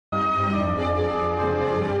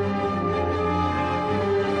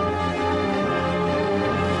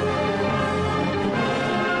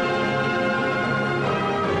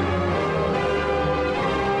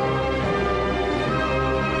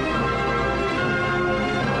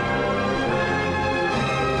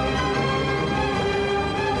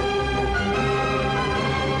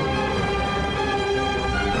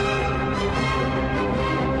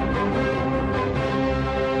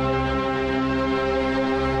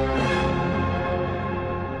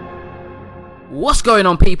What's going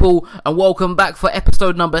on, people, and welcome back for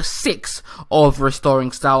episode number 6 of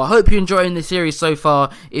Restoring Style. I hope you're enjoying the series so far.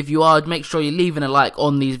 If you are, make sure you're leaving a like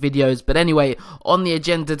on these videos. But anyway, on the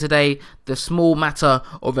agenda today, the small matter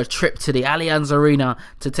of a trip to the Allianz Arena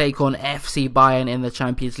to take on FC Bayern in the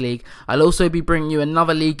Champions League. I'll also be bringing you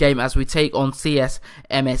another league game as we take on CS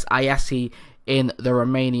MS Ayasi in the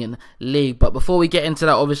Romanian league. But before we get into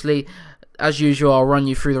that, obviously, as usual, I'll run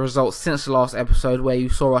you through the results since the last episode where you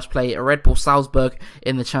saw us play Red Bull Salzburg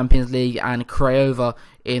in the Champions League and Craiova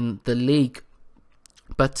in the league.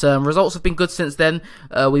 But results have been good since then.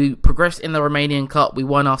 We progressed in the Romanian Cup. We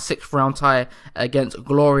won our 6th round tie against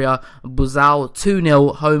Gloria Buzău,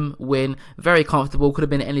 2-0 home win. Very comfortable. Could have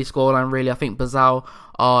been any scoreline, really. I think Buzău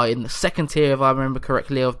are in the 2nd tier, if I remember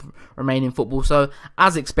correctly, of Romanian football. So,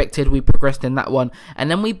 as expected, we progressed in that one. And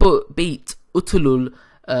then we beat Utulul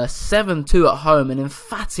 7-2 at home, an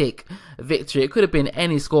emphatic victory. It could have been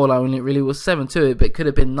any scoreline when it really was 7-2, but it could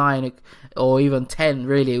have been 9 or even 10,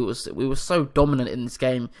 really. We were so dominant in this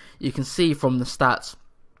game. You can see from the stats.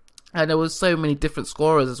 And there was so many different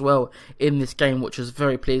scorers as well in this game, which was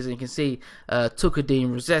very pleasing. You can see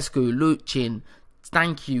Țucudean, Rosescu, Lucin,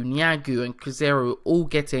 Stancu, Niagu and Cazero all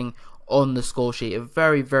getting on the score sheet. A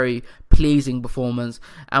very, very pleasing performance.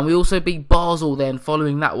 And we also beat Basel then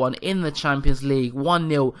following that one in the Champions League,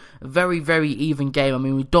 1-0. Very, very even game. I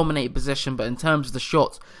mean, we dominated possession, but in terms of the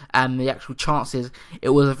shots and the actual chances, it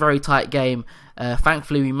was a very tight game.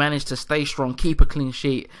 Thankfully, we managed to stay strong, keep a clean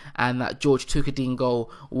sheet, and that George Țucudean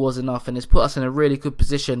goal was enough, and it's put us in a really good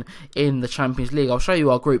position in the Champions League. I'll show you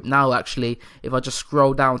our group now, actually, if I just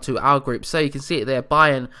scroll down to our group. So you can see it there,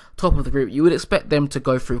 Bayern, top of the group. You would expect them to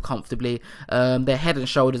go through comfortably. They're head and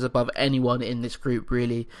shoulders above anyone in this group,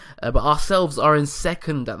 really. But ourselves are in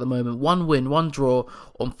 2nd at the moment. 1 win, 1 draw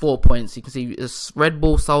on 4 points. You can see Red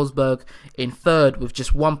Bull Salzburg in 3rd with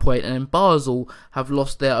just 1 point, and then Basel have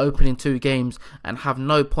lost their opening 2 games and have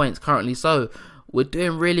no points currently. So we're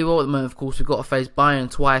doing really well at the moment. Of course, we've got to face Bayern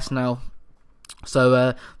twice now,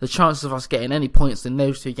 so the chances of us getting any points in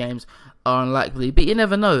those 2 games are unlikely, but you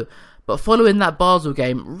never know. But following that Basel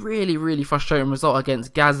game, really frustrating result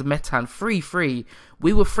against Gaz Metan, 3-3.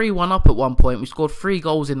 We were 3-1 up at one point. We scored 3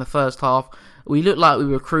 goals in the first half. We looked like we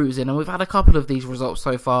were cruising, and we've had a couple of these results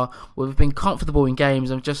so far. We've been comfortable in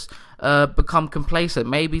games and just become complacent.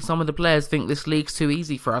 Maybe some of the players think this league's too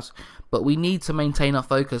easy for us, but we need to maintain our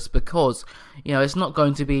focus because, you know, it's not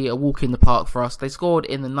going to be a walk in the park for us. They scored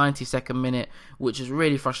in the 92nd minute, which is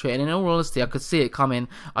really frustrating. In all honesty, I could see it coming.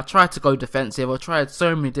 I tried to go defensive. I tried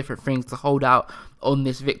so many different things to hold out on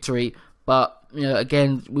this victory, but, you know,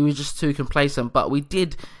 again, we were just too complacent. But we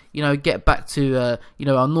did, you know, get back to, you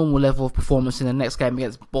know, our normal level of performance in the next game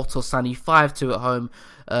against Botoșani, 5-2 at home.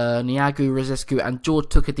 Niagu, Rosescu and George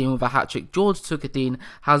Țucudean with a hat-trick. George Țucudean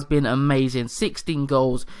has been amazing. 16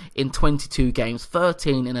 goals in 22 games,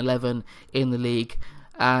 13 in 11 in the league,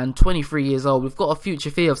 and 23 years old. We've got a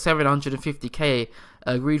future fee of 750k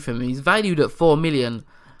agreed for him. He's valued at 4 million.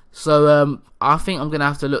 So I think I'm going to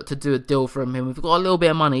have to look to do a deal from him. We've got a little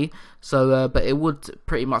bit of money, so but it would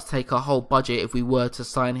pretty much take our whole budget if we were to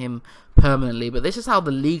sign him permanently. But this is how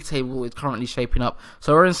the league table is currently shaping up.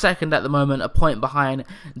 So we're in 2nd at the moment, a point behind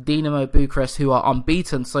Dinamo Bucharest, who are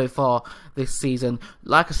unbeaten so far this season.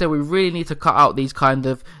 Like I said, we really need to cut out these kind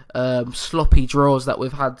of sloppy draws that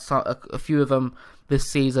we've had, a few of them this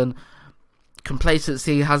season.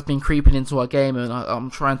 Complacency has been creeping into our game, and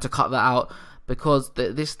I'm trying to cut that out, because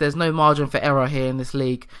there's no margin for error here in this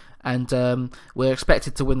league, and we're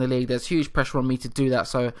expected to win the league. There's huge pressure on me to do that,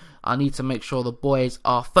 so I need to make sure the boys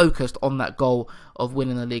are focused on that goal of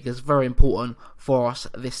winning the league. It's very important for us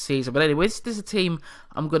this season. But anyway, this is a team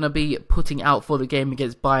I'm going to be putting out for the game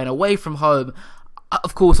against Bayern away from home.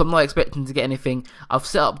 Of course, I'm not expecting to get anything. I've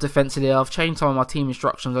set up defensively. I've changed some of my team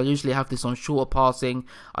instructions. I usually have this on shorter passing.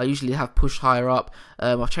 I usually have push higher up.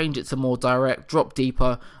 I've changed it to more direct, drop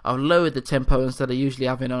deeper. I've lowered the tempo instead of usually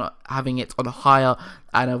having it on a higher.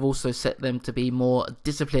 And I've also set them to be more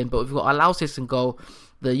disciplined. But we've got Alausis in goal.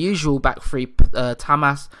 The usual back three,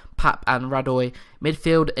 Tamas, Pap and Radoy.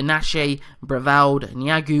 Midfield, Inache, Brevald,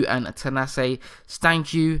 Niagu and Tanase,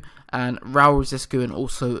 Stancu and Raul Rosescu and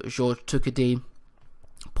also George Țucudean.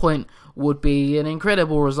 Point would be an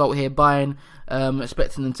incredible result here. Bayern,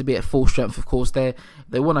 expecting them to be at full strength. Of course, they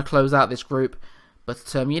want to close out this group, but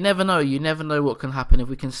you never know. You never know what can happen. If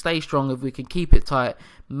we can stay strong, if we can keep it tight,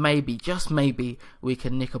 maybe, just maybe, we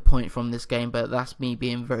can nick a point from this game. But that's me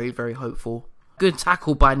being very, very hopeful. Good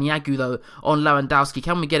tackle by Niagu though on Lewandowski.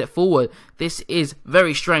 Can we get it forward? This is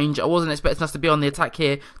very strange. I wasn't expecting us to be on the attack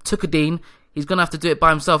here. Țucudean. He's going to have to do it by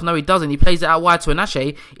himself. No, he doesn't. He plays it out wide to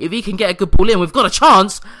Inache. If he can get a good ball in, we've got a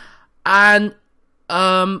chance. And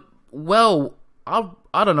Well,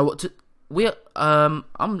 I don't know what to.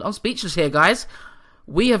 I'm speechless here, guys.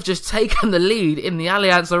 We have just taken the lead in the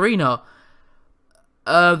Allianz Arena.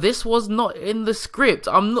 This was not in the script.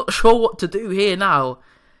 I'm not sure what to do here now.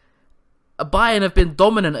 Bayern have been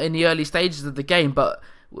dominant in the early stages of the game, but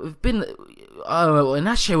we've been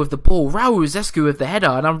Inache with the ball, Raul Zescu with the header,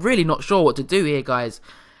 and I'm really not sure what to do here, guys.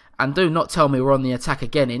 And do not tell me we're on the attack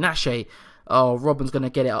again. Inache. Oh, Robben's going to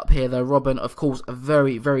get it up here, though. Robben, of course, a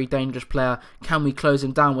very, very dangerous player. Can we close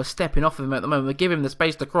him down? We're stepping off of him at the moment. We're giving him the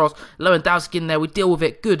space to cross. Lewandowski in there. We deal with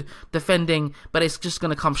it. Good defending, but it's just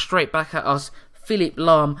going to come straight back at us. Philippe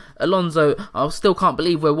Lahm, Alonso, I still can't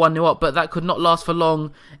believe we're 1-0 up, but that could not last for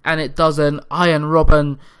long, and it doesn't. Ian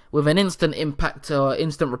Robben with an instant impact,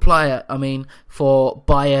 instant reply, for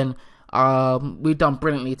Bayern. We've done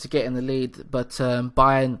brilliantly to get in the lead, but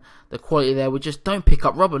Bayern, the quality there, we just don't pick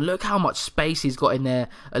up Robben. Look how much space he's got in there.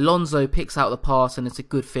 Alonso picks out the pass, and it's a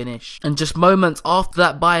good finish. And just moments after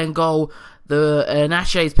that Bayern goal, the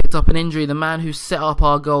Inache's picked up an injury. The man who set up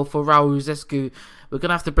our goal for Raul Zescu. We're going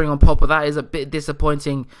to have to bring on Popper. That is a bit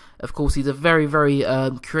disappointing. Of course, he's a very, very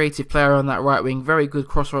creative player on that right wing. Very good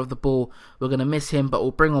crosser of the ball. We're going to miss him, but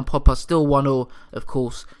we'll bring on Popper. Still 1-0, of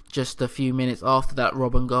course, just a few minutes after that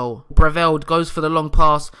Robben goal. Breveld goes for the long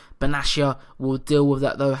pass. Benatia will deal with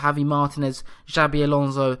that, though. Javi Martinez, Xabi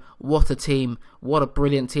Alonso. What a team. What a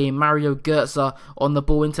brilliant team. Mario Götze on the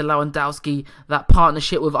ball into Lewandowski. That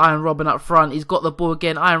partnership with Ian Robben up front. He's got the ball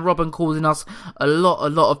again. Ian Robben causing us a lot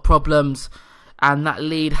of problems. And that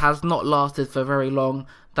lead has not lasted for very long.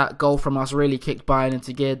 That goal from us really kicked Bayern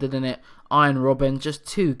into gear, didn't it? Ian Robben, just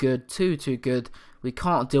too good, too good. We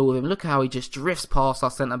can't deal with him. Look how he just drifts past our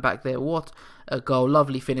centre-back there. What a goal.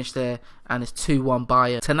 Lovely finish there. And it's 2-1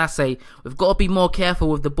 Bayern. Tenace, we've got to be more careful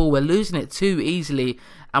with the ball. We're losing it too easily.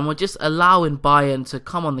 And we're just allowing Bayern to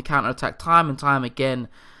come on the counter-attack time and time again.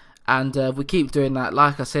 And if we keep doing that,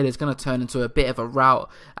 like I said, it's going to turn into a bit of a rout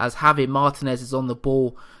as Javi Martinez is on the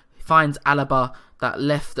ball. Finds Alaba, that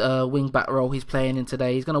left wing-back role he's playing in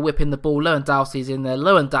today. He's going to whip in the ball. Lewandowski's in there.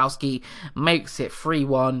 Lewandowski makes it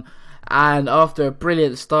 3-1. And after a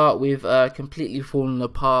brilliant start, we've completely fallen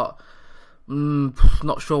apart.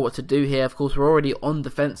 Not sure what to do here. Of course, we're already on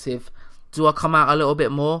defensive. Do I come out a little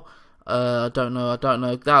bit more? I don't know.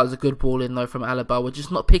 That was a good ball in, though, from Alaba. We're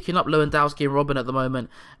just not picking up Lewandowski and Robben at the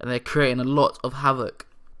moment. And they're creating a lot of havoc.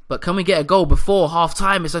 But can we get a goal before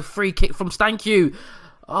half-time? It's a free kick from Stanku.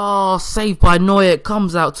 Oh, saved by Neuer. It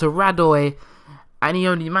comes out to Radoy. And he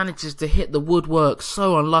only manages to hit the woodwork.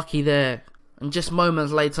 So unlucky there. And just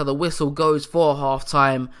moments later, the whistle goes for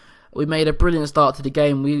half-time. We made a brilliant start to the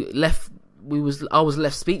game. I was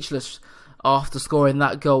left speechless after scoring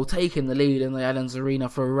that goal, taking the lead in the Allianz Arena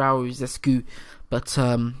for Raul Zescu. But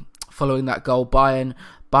following that goal, Bayern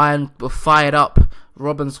were fired up.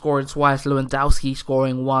 Robben scoring twice, Lewandowski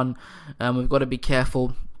scoring one. We've got to be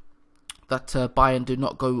careful that Bayern do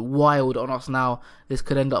not go wild on us now. This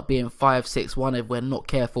could end up being 5-6-1 if we're not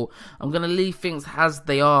careful. I'm going to leave things as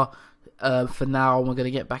they are for now, and we're going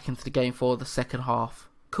to get back into the game for the second half.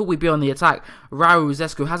 Could we be on the attack? Raul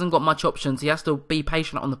Zescu hasn't got much options. He has to be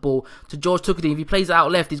patient on the ball. To George Țucudean, if he plays it out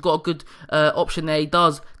left, he's got a good option there. He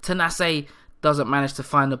does. Tenace doesn't manage to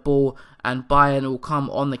find the ball, and Bayern will come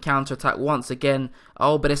on the counter-attack once again.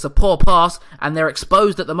 Oh, but it's a poor pass, and they're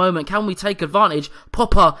exposed at the moment. Can we take advantage?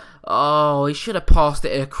 Popper, oh, he should have passed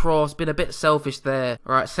it across. Been a bit selfish there.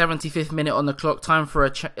 Right, 75th minute on the clock. Time for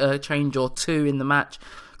a change or two in the match.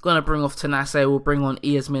 Gonna bring off Tenace. We'll bring on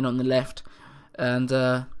Iasmin on the left, and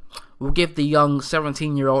we'll give the young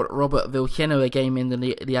 17-year-old Robert Vilhena a game in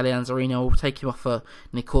the Allianz Arena. We'll take him off for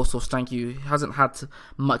Nikos Stanku. He hasn't had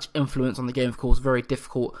much influence on the game, of course. Very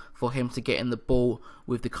difficult for him to get in the ball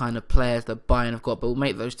with the kind of players that Bayern have got. But we'll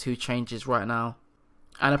make those two changes right now.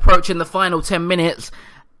 And approaching the final 10 minutes,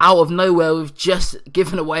 out of nowhere, we've just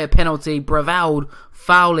given away a penalty. Breveld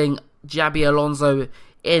fouling Xabi Alonso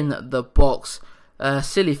in the box.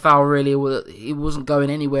 Silly foul, really. It wasn't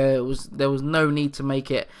going anywhere. There was no need to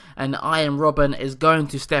make it. And Ian Robben is going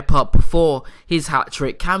to step up for his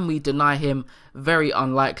hat-trick. Can we deny him? Very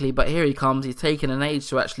unlikely. But here he comes. He's taken an age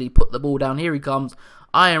to actually put the ball down. Here he comes.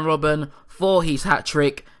 Ian Robben for his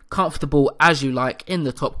hat-trick. Comfortable as you like in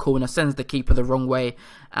the top corner. Sends the keeper the wrong way.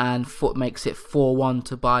 And Foot makes it 4-1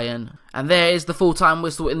 to Bayern. And there is the full-time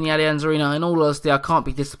whistle in the Allianz Arena. In all honesty, I can't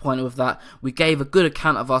be disappointed with that. We gave a good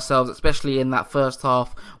account of ourselves, especially in that first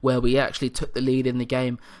half where we actually took the lead in the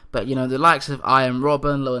game. But, you know, the likes of Ian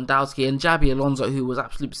Robben, Lewandowski and Xabi Alonso, who was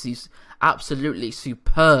absolutely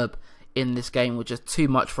superb in this game was just too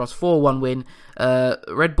much for us. 4-1 win.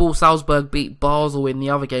 Red Bull Salzburg beat Basel in the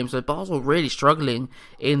other game, so Basel really struggling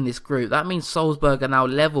in this group. That means Salzburg are now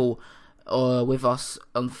level with us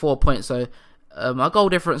on 4 points, so our goal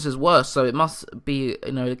difference is worse, so it must be,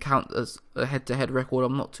 count as a head-to-head record.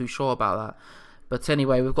 I'm not too sure about that. But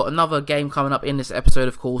anyway, we've got another game coming up in this episode,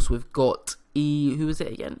 of course. We've got who is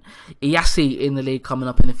it again? Iasi in the league coming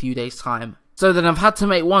up in a few days' time. So then I've had to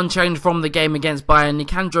make one change from the game against Bayern.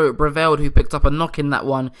 Nicandro Breveld, who picked up a knock in that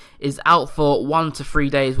one, is out for 1 to 3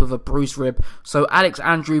 days with a bruised rib. So Alex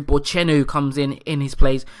Andrew Borchenu comes in his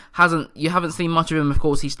place. You haven't seen much of him, of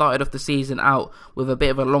course. He started off the season out with a bit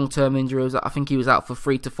of a long-term injury. I think he was out for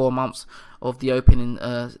 3 to 4 months of the opening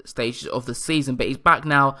stages of the season, but he's back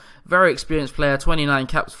now. Very experienced player, 29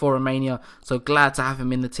 caps for Romania, so glad to have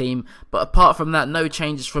him in the team. But apart from that, no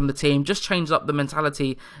changes from the team, just changed up the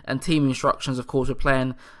mentality and team instructions. Of course, we're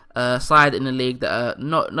playing side in the league that are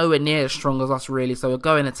nowhere near as strong as us, really, so we're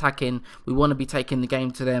going attacking. We want to be taking the game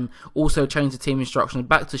to them. Also change the team instructions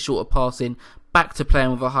back to shorter passing, back to playing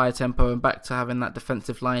with a higher tempo, and back to having that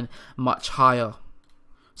defensive line much higher.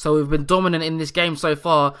 So we've been dominant in this game so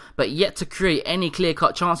far, but yet to create any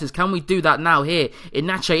clear-cut chances. Can we do that now here?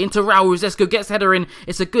 Inache into Raul Ruzescu, gets header in.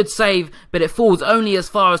 It's a good save, but it falls only as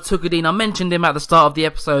far as Țucudean. I mentioned him at the start of the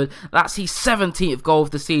episode. That's his 17th goal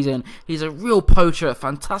of the season. He's a real poacher, a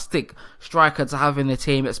fantastic striker to have in the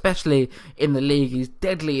team, especially in the league. He's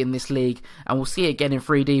deadly in this league, and we'll see it again in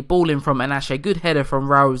 3D. Ball in from Inache, good header from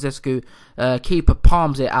Raul Ruzescu. Keeper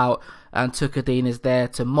palms it out, and Țucudean is there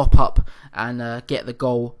to mop up and get the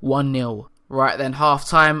goal. 1-0. Right then, half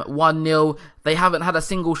time, 1-0. They haven't had a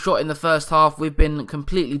single shot in the first half. We've been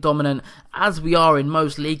completely dominant, as we are in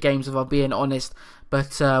most league games, if I'm being honest.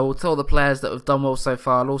 But we'll tell the players that have done well so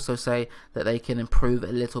far. I'll also say that they can improve a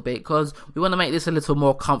little bit, because we want to make this a little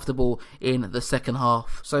more comfortable in the second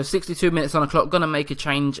half. So 62 minutes on the clock. Going to make a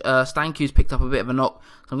change. Stanku's picked up a bit of a knock,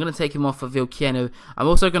 so I'm going to take him off for Vilcenu. I'm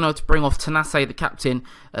also going to bring off Tanase, the captain.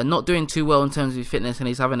 Not doing too well in terms of his fitness, and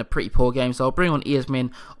he's having a pretty poor game. So I'll bring on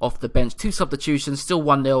Iasmin off the bench. 2 substitutions, still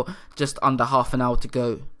 1-0, just under half an hour to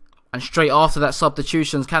go. And straight after that,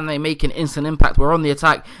 substitutions, can they make an instant impact? We're on the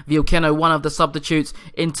attack. Vilcenu, one of the substitutes,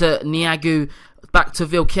 into Niagu, back to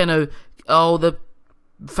Vilcenu. Oh, the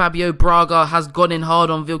Fabio Braga has gone in hard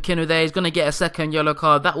on Vilcenu there. He's going to get a second yellow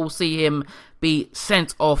card. That will see him be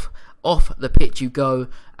sent off the pitch you go.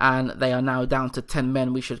 And they are now down to 10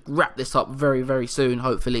 men. We should wrap this up very, very soon,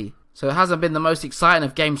 hopefully. So it hasn't been the most exciting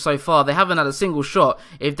of games so far. They haven't had a single shot.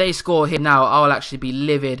 If they score here now, I'll actually be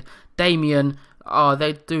livid. Damien... Oh,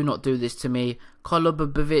 they do not do this to me.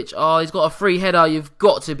 Kolubovic, oh, he's got a free header. You've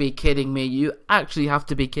got to be kidding me. You actually have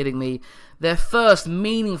to be kidding me. Their first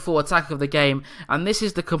meaningful attack of the game, and this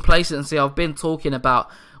is the complacency I've been talking about.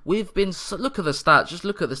 We've been, look at the stats, just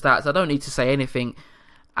look at the stats. I don't need to say anything.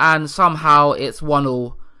 And somehow it's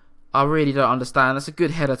 1-1. I really don't understand. That's a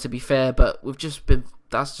good header, to be fair, but we've just been,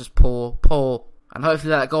 that's just poor. And hopefully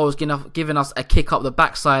that goal is giving us a kick up the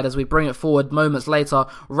backside as we bring it forward moments later.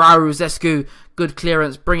 Raul Ruzescu, good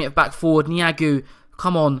clearance, bring it back forward. Niagu,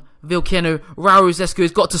 come on, Vilcenu. Raul Ruzescu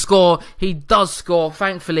has got to score. He does score,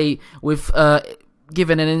 thankfully. We've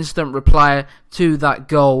given an instant reply to that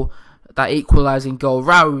goal, that equalising goal.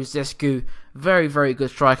 Raul Ruzescu, very, very good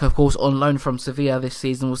striker, of course, on loan from Sevilla this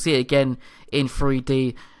season. We'll see it again in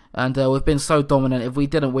 3D. And we've been so dominant. If we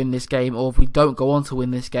didn't win this game, or if we don't go on to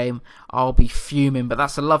win this game, I'll be fuming. But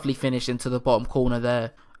that's a lovely finish into the bottom corner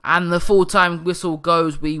there. And the full-time whistle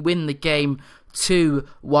goes. We win the game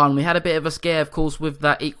 2-1. We had a bit of a scare, of course, with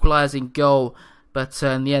that equalising goal. But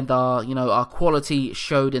in the end, our quality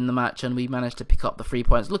showed in the match, and we managed to pick up the 3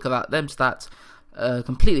 points. Look at that, them stats.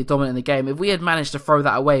 Completely dominant in the game. If we had managed to throw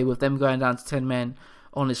that away with them going down to 10 men,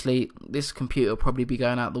 honestly, this computer will probably be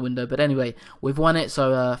going out the window. But anyway, we've won it,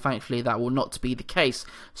 so thankfully that will not be the case.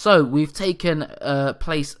 So we've taken our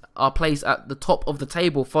place at the top of the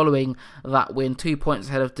table following that win. 2 points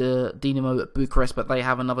ahead of the Dinamo Bucharest, but they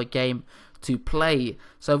have another game to play.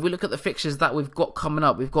 So if we look at the fixtures that we've got coming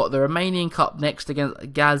up, we've got the Romanian Cup next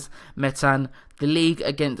against Gaz Metan, the league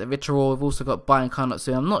against Viitorul. We've also got Bayern coming up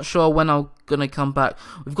soon. I'm not sure when I'm going to come back.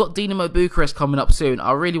 We've got Dinamo Bucharest coming up soon.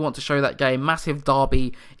 I really want to show that game. Massive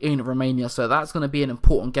derby in Romania, so that's going to be an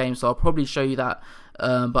important game, so I'll probably show you that.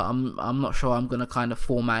 But I'm not sure I'm going to kind of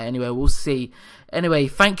format it. Anyway, we'll see. Anyway,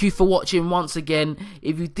 thank you for watching once again.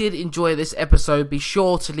 If you did enjoy this episode, be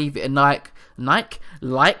sure to leave it a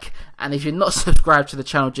like, and if you're not subscribed to the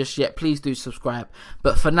channel just yet, please do subscribe.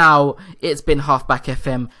 But for now, it's been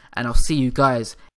HalfbackFM, and I'll see you guys